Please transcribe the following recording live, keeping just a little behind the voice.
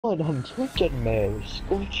on, I'm switching mouse.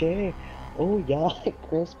 Squishy. Oh yeah,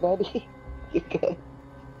 Chris, buddy. You good?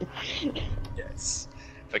 Yes.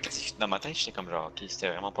 Fait que dans ma tête, j'étais comme genre, ok, c'était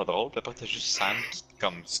vraiment pas drôle. Puis après, t'as juste Sam qui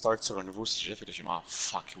comme start sur un nouveau sujet. Fait que j'ai dit, oh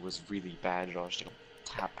fuck, it was really bad. Genre, j'étais comme,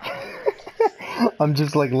 tap. I'm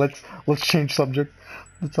just like, let's change subject.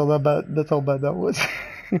 That's how bad that was.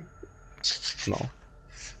 No.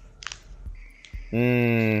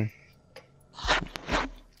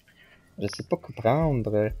 Je sais pas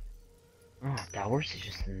comprendre. Oh, that horse is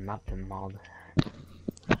just nothing, man.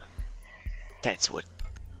 That's what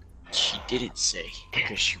she didn't say.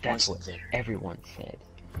 Because she That's wasn't what there. everyone said.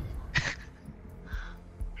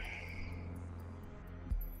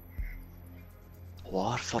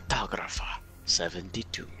 War photographer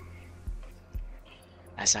 72.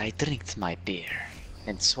 As I drinked my beer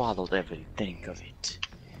and swallowed every drink of it,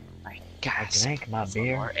 I gasped drank my for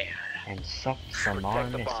beer. more air. And suck some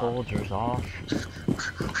army soldiers off.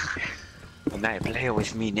 And I play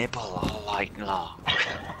with me nipple all night long.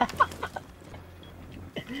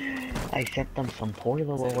 I sent them some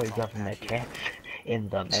Polaroid government checks in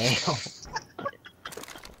the mail.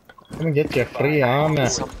 Come and get your free armor.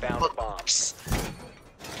 Some box.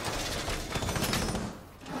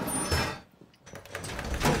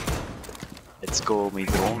 Let's go, me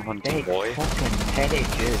drone hunting They boy. fucking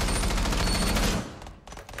pedages.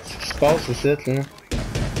 Passe ici, là.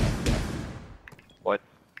 What?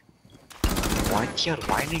 Why you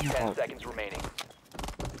whining 10 about? seconds remaining.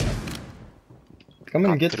 Come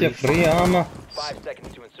and get your free armor. 5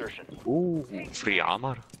 seconds to insertion. Ooh, free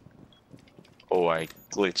armor. Oh, I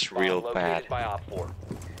glitched real Bomb bad. located by Op 4.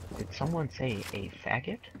 Did someone say a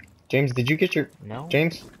faggot? James, did you get your... No?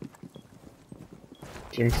 James?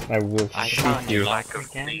 James, I will I shoot found you. your lack of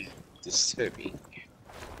Again? being disturbing.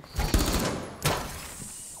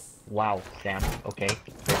 Wow, Sam. Okay.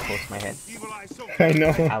 Very close to my head. I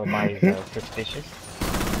know. Alibi is suspicious.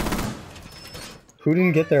 Who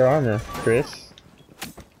didn't get their armor? Chris?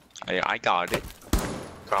 I got it.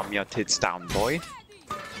 Calm your tits down, boy.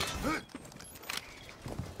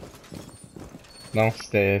 No,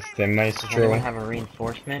 c'était Does anyone Maestro. have a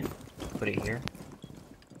reinforcement? Put it here.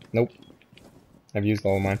 Nope. I've used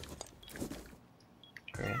all of mine.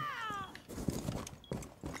 Great.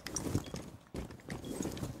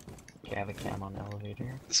 Okay, I have a cam on the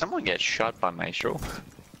elevator. Did someone get shot by Maestro?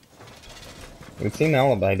 We've seen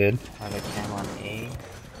Alibi did. I have a cam on A.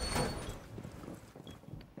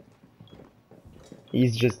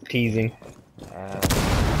 He's just teasing.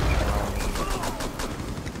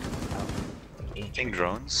 Think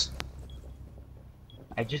drones.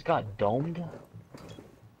 I just got domed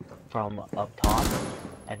from up top.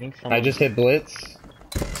 I think someone. I just hit Blitz.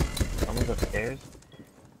 Someone's upstairs.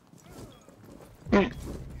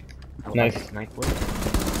 Nice. Snipe blitz.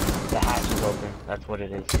 The hatch is open. That's what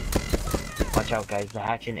it is. Watch out, guys. The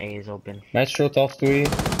hatch in A is open. Maestro torse-toi.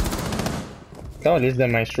 Calisse de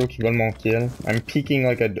Maestro qui vole mon kill. I'm peeking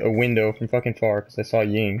like a window from fucking far because I saw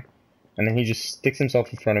Ying. And then he just sticks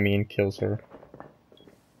himself in front of me and kills her.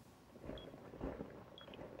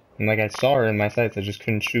 And like I saw her in my sights, I just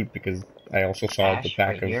couldn't shoot because I also saw the Ash, back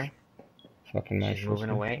right of here. fucking She's Maestro. moving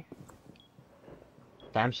away.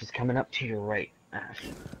 Sam's just coming up to your right, Ash.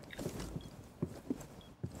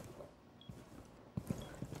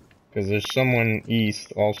 Because there's someone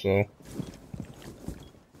east also.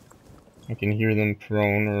 I can hear them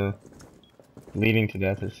prone or bleeding to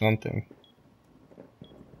death or something.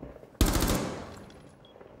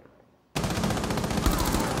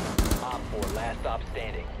 Op 4, last stop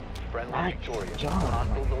standing. Friendly Nice victorious. job,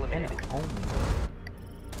 Hostiles my eliminated.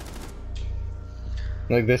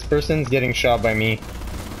 Like this person's getting shot by me.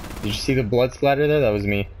 Did you see the blood splatter there? That was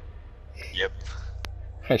me. Yep.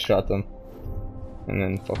 I shot them. And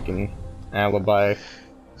then fucking Alibi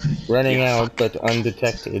running Yeah, out but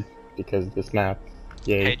undetected because this map.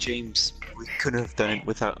 Yay. Hey James, we could have done it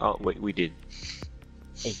without. Oh wait, we did.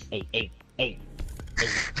 Hey, hey, hey, hey,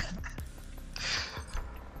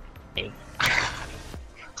 hey.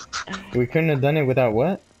 We couldn't have done it without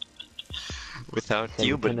what? Without So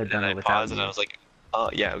you, we but couldn't have then done it I without paused and me. I was like, oh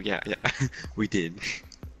yeah, we did.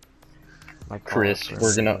 My call Chris, for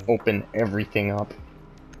we're gonna everything. open everything up.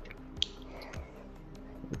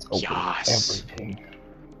 Let's open Yes. everything.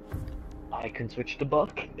 I can switch to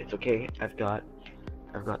buck. It's okay. I've got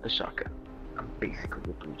the shotgun. I'm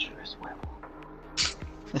basically a breacher as well.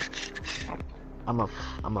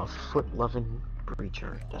 I'm a foot-loving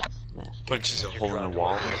breacher. That's nasty. Punches a hole in the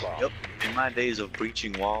wall. Yep. In my days of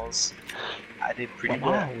breaching walls, I did pretty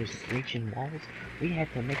When well. I was breaching walls, we had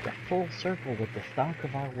to make a full circle with the stock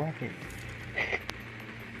of our weapons.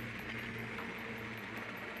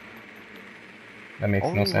 That makes no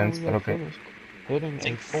Only when sense, we but are okay. finished hitting I a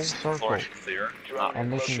think full circle floor is clear. Not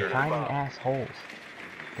and making sure. tiny ass holes,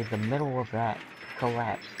 did the middle of that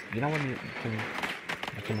collapse? You know when you can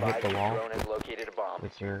hit the wall Drone has located a bomb.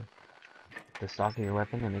 with the stock of your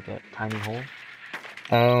weapon and make a tiny hole?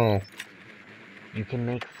 Oh. You can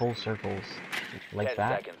make full circles like 10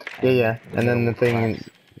 that. seconds. Yeah. The And then middle the thing. collapse.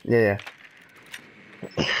 Yeah.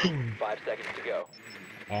 5 seconds to go.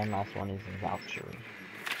 And last one is voucher.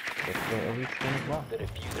 It's the elite skin as well. The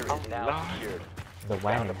diffuser is now secured. The Found a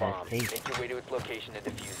wagon has bomb. taste. Make your way to its location and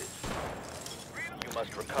defuse it. You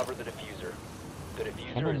must recover the diffuser. The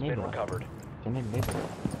diffuser has been recovered. Finna nibba.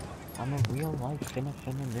 I'm a real life finna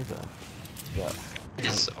nibba. Yeah.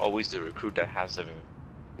 It's always the recruit that has the.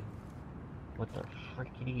 What the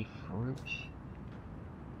frickety fruit?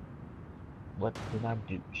 What did I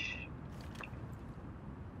do?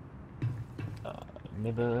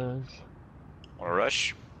 Nibbers. Or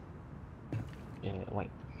rush. Yeah, wait.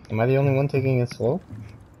 Am I the only one taking it slow?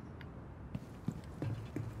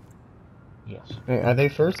 Yes. Wait, are they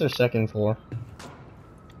first or second floor?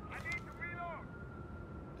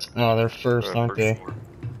 Oh, they're first, aren't they? Floor.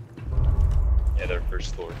 Yeah, they're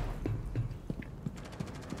first floor.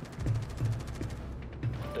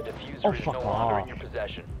 The diffuser Oh, is fuck no longer off. in your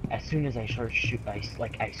possession. As soon as I start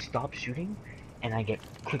I stop shooting, and I get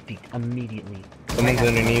clicked immediately. Someone's Right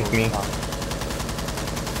after underneath the me. stop.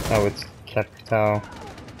 Oh, it's Capitao.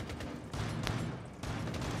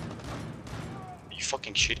 Are you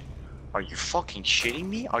fucking shitting? Are you fucking shitting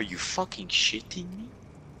me? Are you fucking shitting me?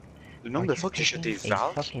 Le Are nombre de you fois que j'ai jeté taking a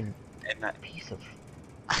Valk fucking and that. piece of...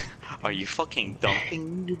 Are you fucking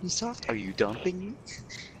dumping me, Ubisoft? Are you dumping me?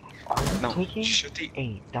 Are you No, taking shitty.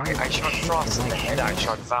 a darn I shot shit Frost in my the head, I hand?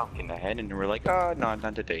 shot Valk in the head, and they were like, oh, no,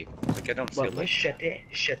 not today. Like, I don't feel Well, moi, like je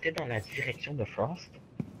dans la direction de Frost.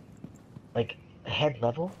 Like, head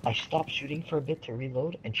level. I stopped shooting for a bit to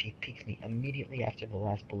reload, and she peeks me immediately after the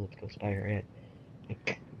last bullet goes by her head.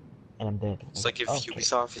 Like, and I'm dead. It's like if Okay.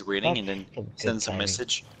 Ubisoft is waiting and then That's some good sends a timing.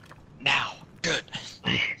 message. Now, good.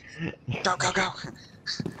 Go, go, go.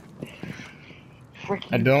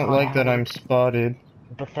 Freaking I don't like that I'm Todd spotted.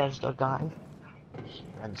 Howard, Bethesda guy. He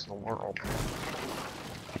runs the world.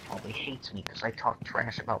 He probably hates me because I talk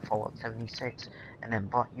trash about Fallout 76 and then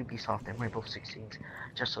bought Ubisoft and Rainbow Six Siege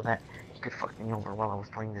just so that he could fuck me over while I was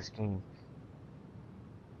playing this game.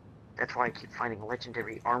 That's why I keep finding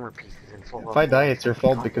legendary armor pieces in Fallout. If I die, it's your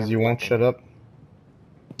fault because you won't shut up.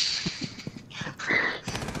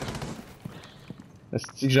 Est-ce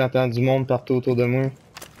que j'entends du monde partout autour de moi?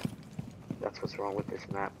 That's what's wrong with this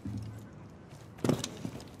map.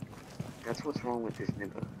 That's what's wrong with this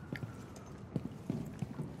nigga.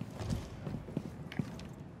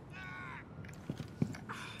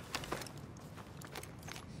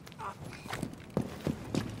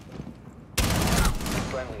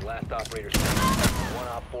 Friendly, last operator standing. 1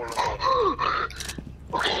 op 4 remaining.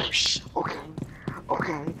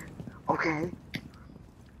 Okay.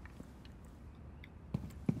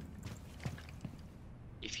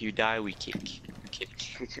 If you die, we kick. I'm kidding.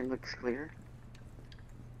 Kitchen looks clear.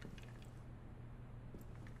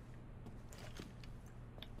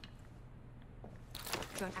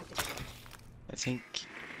 Drone activated. I think.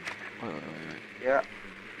 Yeah.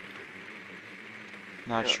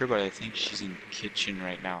 Not Yeah. sure, but I think she's in kitchen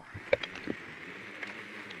right now.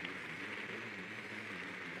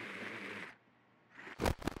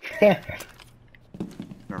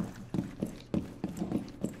 No.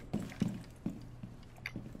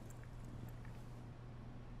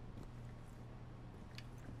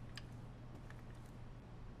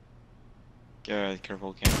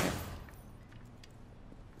 Careful, camera.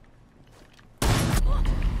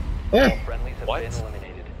 Ah! Friendlies have What? been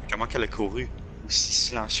eliminated. Comment qu'elle a couru aussi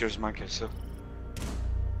silencieusement que ça?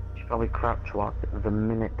 She probably crouch walked the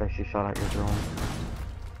minute that she shot at your drone.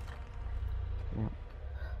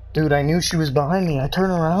 Dude, I knew she was behind me. I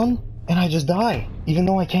turn around and I just die, even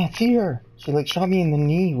though I can't see her. She like shot me in the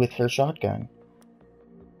knee with her shotgun.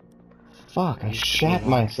 Fuck, I shat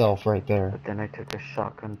myself right there. But then I took a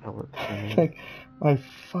shotgun pellet. Like, I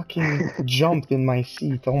fucking jumped in my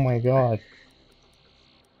seat. Oh my god.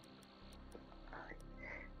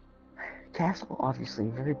 Castle, obviously,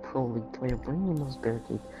 very pro league player, bringing those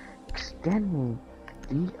barricades, extending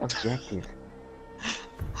the objective.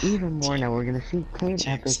 Even more now, we're gonna see Kane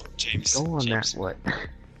Epic go on that what?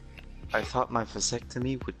 I thought my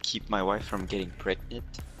vasectomy would keep my wife from getting pregnant,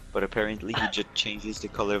 but apparently he just changes the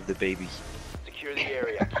color of the baby. Secure the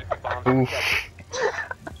area. Keep the bombs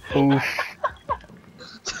protected. Oof.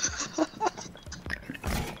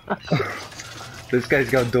 This guy's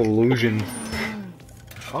got delusions.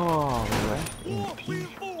 Oh, rest in peace,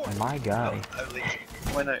 my my guy.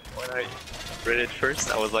 When I read it first,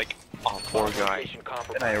 I was like, oh, poor guy.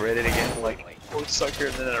 And I read it again, like, poor sucker,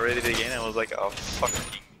 and then I read it again, and I was like, oh,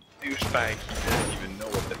 fucking douchebag. He doesn't even know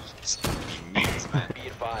what the he means, man. Be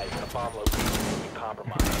advised, a bomb location has been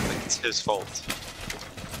compromised. Like, it's his fault.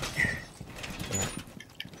 Yeah.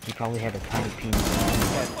 He probably had a tiny penis.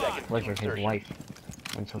 10 seconds. Pleasure his Insertion. wife.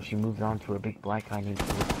 And so she moved on to a big black guy named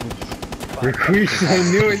Recluse. Requeese, I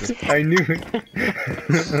knew it! I knew it!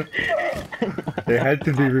 There had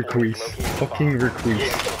to be Requeese. Fucking Requeese.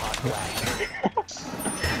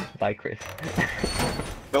 Bye, Chris.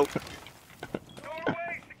 Nope.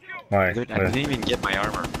 Why? I didn't even get my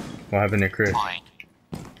armor. What happened to Chris? Fine.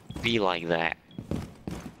 Be like that.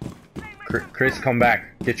 Chris, come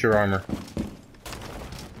back. Get your armor.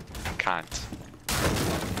 Can't.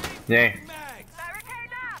 Viens.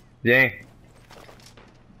 Viens.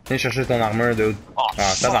 Viens chercher ton armure, dude. Oh,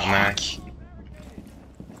 Ah, tabarnak. fuck.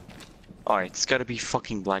 Alright, it's gotta be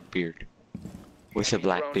fucking Blackbeard. With a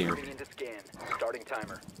black Drone beard. moving into scan. Starting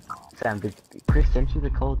timer. Sam, did Chris send you the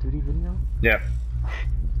Call of Duty video? Yep.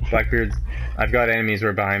 Blackbeard. I've got enemies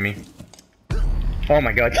right behind me. Oh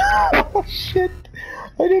my god. Oh shit.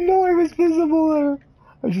 I didn't know I was visible there.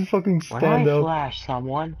 I just fucking When stand I up. flash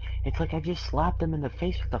someone, it's like I just slapped them in the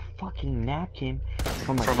face with a fucking napkin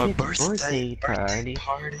from a From a kid's birthday party.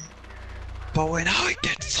 But when I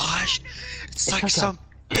get flashed, it's like like some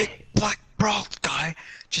big black bald guy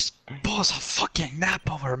just pulls a fucking nap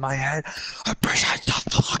over my head. I appreciate the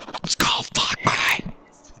fuck. It's called fuck me.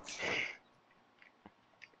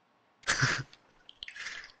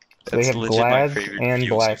 They have Glads and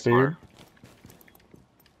Blackbeard.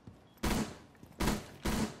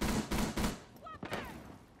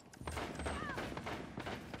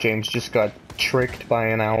 James just got tricked by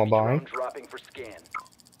an alibi. Drone dropping for scan.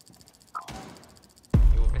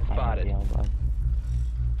 You have been spotted. Yeah, but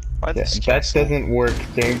Why Yeah, this that castle? doesn't work,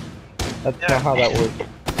 James. That's not how that works.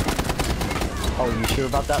 oh, you sure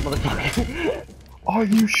about that, motherfucker? Are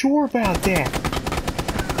you sure about that?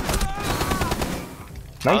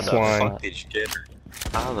 Nice How the one. fuck did you get her?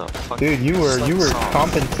 How the fuck? Dude, you were Soft.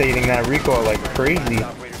 compensating that recoil like crazy. Last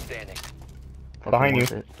operator standing. Behind you,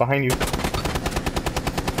 Fucking worth it. behind you.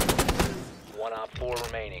 One op 4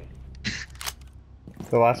 remaining.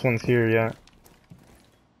 The last one's here, yeah.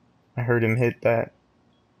 I heard him hit that.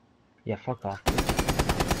 Yeah, fuck off.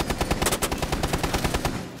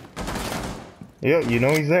 Yeah, you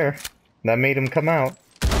know he's there. That made him come out.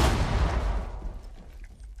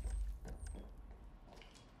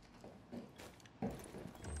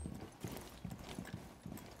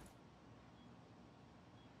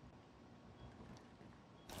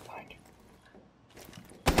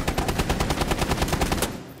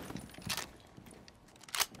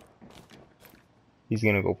 He's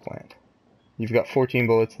gonna go plant. You've got 14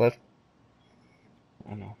 bullets left.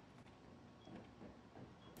 I know.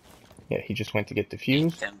 Yeah, he just went to get the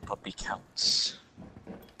fuse. Them puppy counts.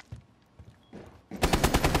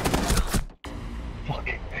 Fuck.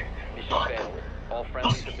 Mission failed. All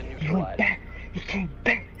friendlies have been He went neutralized. back. He came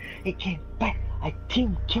back. He came back. I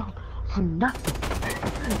team killed for nothing.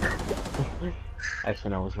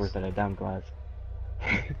 Actually, no, it was worth it. I downed glass.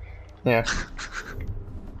 Yeah.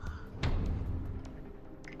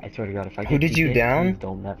 I swear to God, if I Who could did you keep it, down? please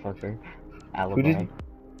don't that fucker. Alibi. Who did?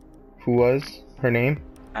 Who was her name?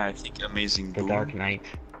 I think Amazing The Boom. Dark Knight.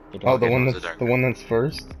 Oh, Dark the it one was that's a dark the one that's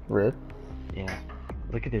first. Rip. Yeah.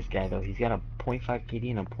 Look at this guy though. He's got a 0.5 KD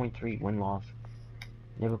and a 0.3 win loss.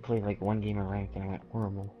 Never played like one game of ranked and I went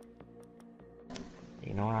horrible.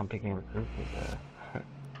 You know what I'm picking recruit is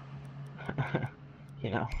you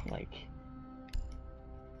know, like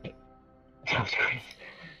shows Chris.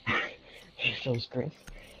 Shows Chris.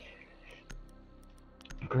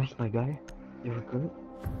 Chris, my guy. You recruit.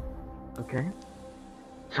 Okay.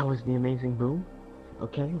 So is the Amazing Boom.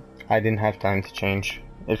 Okay. I didn't have time to change.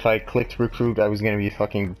 If I clicked recruit, I was gonna be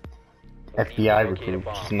fucking FBI recruit.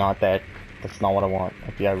 It's not that. That's not what I want.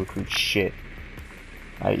 FBI recruit shit.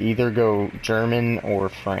 I either go German or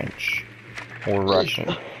French or Russian.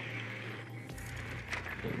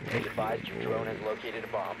 Be advised your drone has located a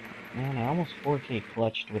bomb. Man, I almost 4K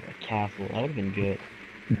clutched with a castle. That would've been good.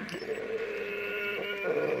 You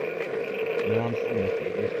know, I'm still gonna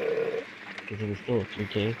say this. Because it was still a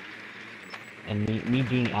 3K. And me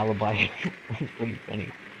being alibi was pretty funny.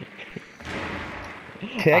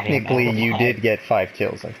 Technically, I am you alibi. did get 5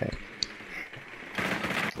 kills, I think.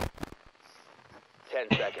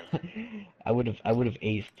 10 seconds. I would've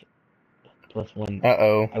aced +1.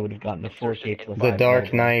 Uh-oh. I would've gotten a 4K plus The 5 Dark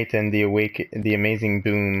alibi. Knight and the Amazing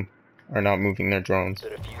Boom are not moving their drones. The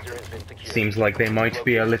diffuser has been secured. Seems like they might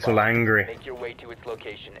be a little angry. Make your way to its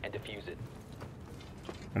location and defuse it.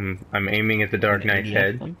 I'm aiming at the Dark Knight's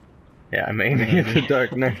head. Them? Yeah, I'm aiming at the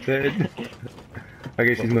Dark Knight's head.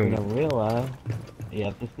 Okay, she's moving. Gonna realize, yeah,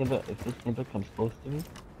 if this nibba comes close to me,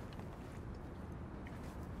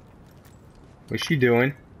 What's she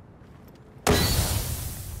doing?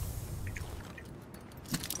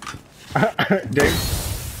 Dave,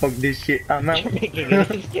 fuck this shit. I'm out. you're making an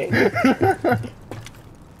escape.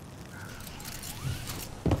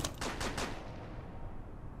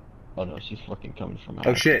 Oh no, she's fucking coming from ass.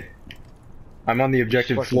 Oh shit. I'm on the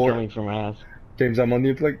objective She's fucking floor. coming from ass. James, I'm on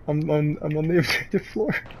the objective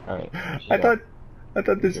floor. Alright. I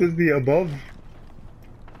thought this was the above.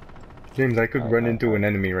 James, I could run into an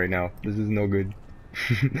enemy right now. This is no good.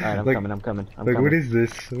 Alright, I'm coming. I'm coming. What is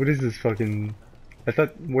this? What is this fucking... I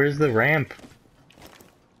thought, where's the ramp?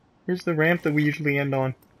 Where's the ramp that we usually end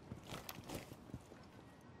on?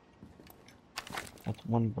 That's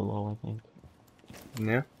one below, I think.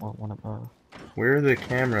 Yeah? Or one above. Where are the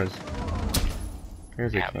cameras?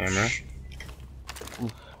 There's a camera.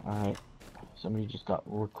 Oof, alright. Somebody just got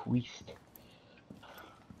requeased.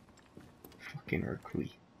 Fucking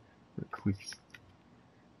Requeast.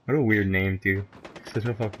 What a weird name, dude. Such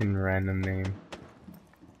a fucking random name.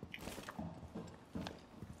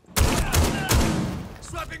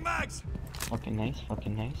 Swapping mags. Fucking nice,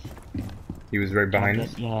 fucking nice. He was right behind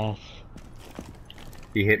us. Yes.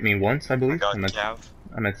 He hit me once, I I believe. got I'm at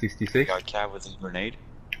Cav. 66. I got Cav with his grenade.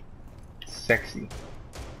 Sexy.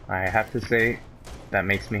 I have to say, that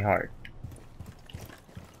makes me hard.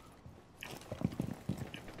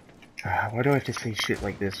 Why do I have to say shit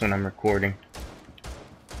like this when I'm recording?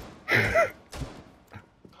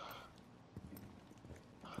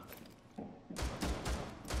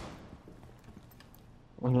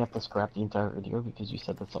 We're gonna have to scrap the entire video because you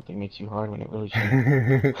said that something makes you hard when it really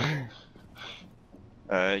shouldn't.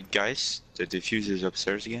 Guys, the diffuser is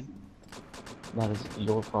upstairs again. That is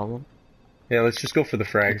your problem. Yeah, let's just go for the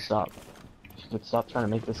frags. Stop. You should stop trying to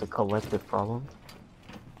make this a collective problem.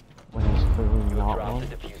 When it's clearly not Drop one.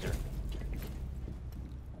 the diffuser.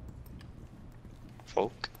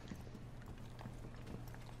 Folk.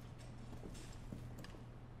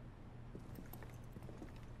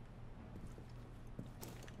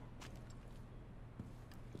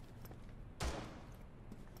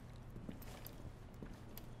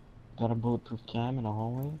 Got a bulletproof cam in a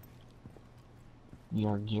hallway. We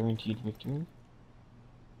are guaranteed victory.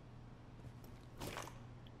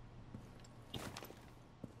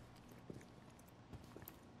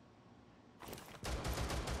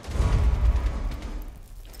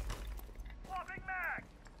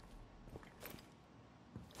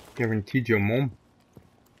 Guaranteed your mom.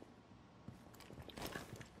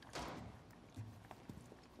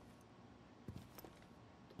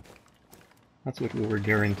 That's what we were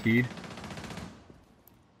guaranteed.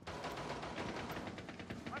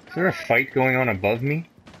 Is there a fight going on above me?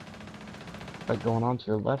 Fight going on to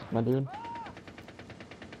your left, my dude.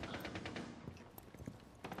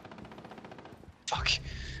 Fuck.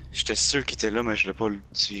 J'étais sûr qu'il était là, mais je l'ai pas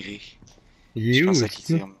tiré. Je You? pensais qu'il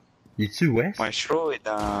tire. You west? Ouais, Shro est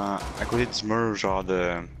à côté du mur, genre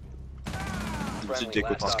de. Du côté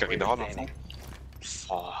du corridor, dans le fond.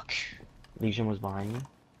 Fuck. Legion was behind me.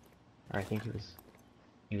 Or I think he was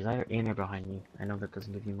either in or behind me. I know that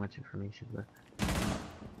doesn't give you much information, but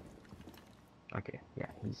okay, yeah,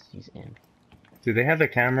 he's in. Do they have a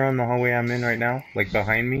camera in the hallway I'm in right now? Like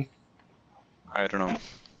behind me? I don't know.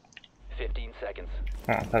 15 seconds.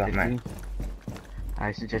 Ah, pas la main.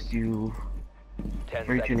 I suggest you 10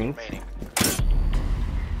 Breach your seconds nades. remaining.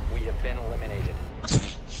 We have been eliminated.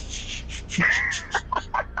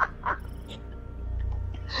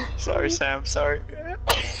 Sorry, Sam, sorry.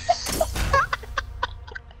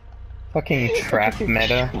 Fucking trap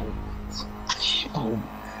meta. Boom.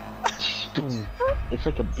 Boom. It's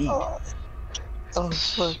like a beat. Oh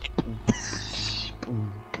fuck.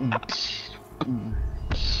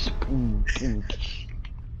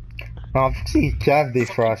 En vu que c'est cave des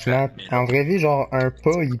Frostmat, en vrai vie, genre un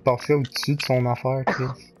pas, il passait au-dessus de son affaire, Chris.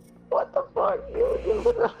 What the fuck? You're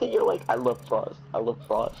literally, you're like, I love Frost.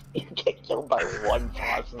 You get killed by one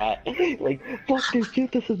Frost, Matt. Like, fuck this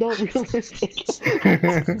shit, this is not realistic.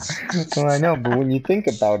 Well, I know, but when you think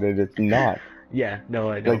about it, it's not. Yeah,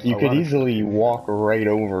 no, I know. Like, you could easily walk right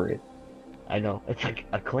over it. I know, it's like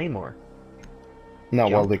a claymore. No,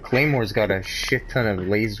 well, Jump. the Claymore's got a shit ton of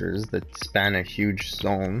lasers that span a huge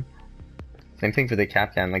zone. Same thing for the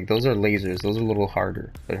Capcan, like, those are lasers, those are a little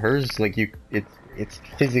harder. But hers, like, it's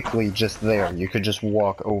physically just there, you could just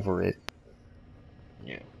walk over it.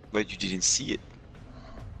 Yeah. But you didn't see it.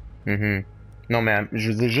 Mhm. Non, mais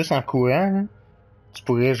je veux dire, juste en courant, là, tu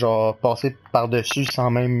pourrais genre passer par-dessus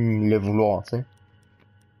sans même le vouloir, tu sais.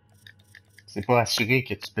 C'est pas assuré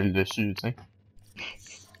que tu pèles dessus, tu sais.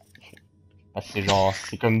 Parce que c'est genre,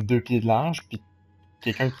 c'est comme 2 pieds de large, pis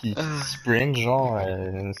quelqu'un qui sprint, genre,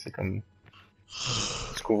 c'est comme...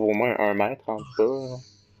 Tu couvres au moins 1 mètre en bas, là.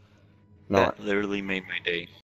 Mais ouais. That literally made my day.